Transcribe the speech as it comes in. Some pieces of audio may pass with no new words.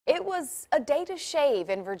It was a day to shave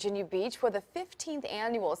in Virginia Beach for the 15th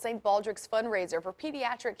annual St. Baldrick's fundraiser for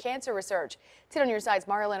pediatric cancer research. 10 on your side's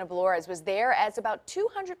Marielena Balouris was there as about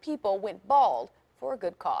 200 people went bald for a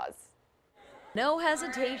good cause. No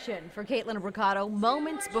hesitation for Caitlin Bricado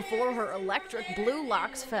moments before her electric blue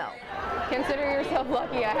locks fell. Consider yourself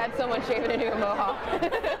lucky. I had someone shave it into a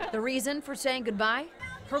mohawk. The reason for saying goodbye?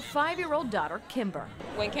 Her 5-year-old daughter, Kimber.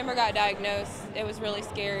 When Kimber got diagnosed, it was really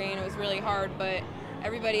scary and it was really hard, but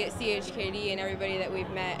everybody at CHKD and everybody that we've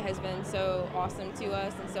met has been so awesome to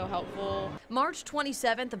us and so helpful. March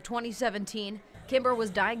 27th of 2017, Kimber was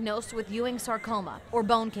diagnosed with Ewing sarcoma, or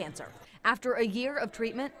bone cancer. After a year of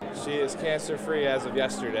treatment, she is cancer-free as of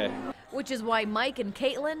yesterday. Which is why Mike and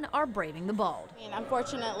Caitlin are braving the bald.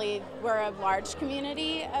 Unfortunately, we're a large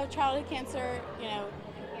community of childhood cancer,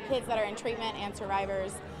 kids that are in treatment and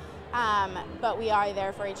survivors. But we are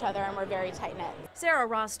there for each other and we're very tight-knit. Sarah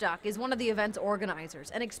Rostock is one of the event's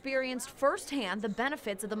organizers and experienced firsthand the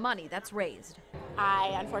benefits of the money that's raised.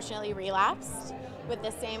 I unfortunately relapsed with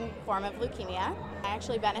the same form of leukemia. I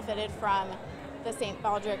actually benefited from the St.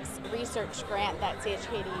 Baldrick's research grant that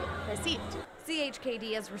CHKD received.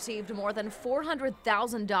 CHKD has received more than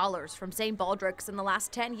 $400,000 from St. Baldrick's in the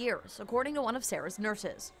last 10 years, according to one of Sarah's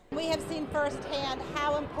nurses. We have seen firsthand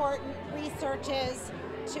how important research is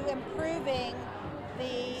to improving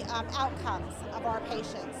the outcomes of our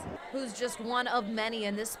patients. Who's just one of many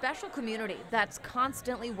in this special community that's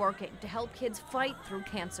constantly working to help kids fight through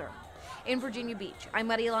cancer. In Virginia Beach, I'm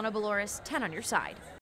Marielena Balouris, 10 on your side.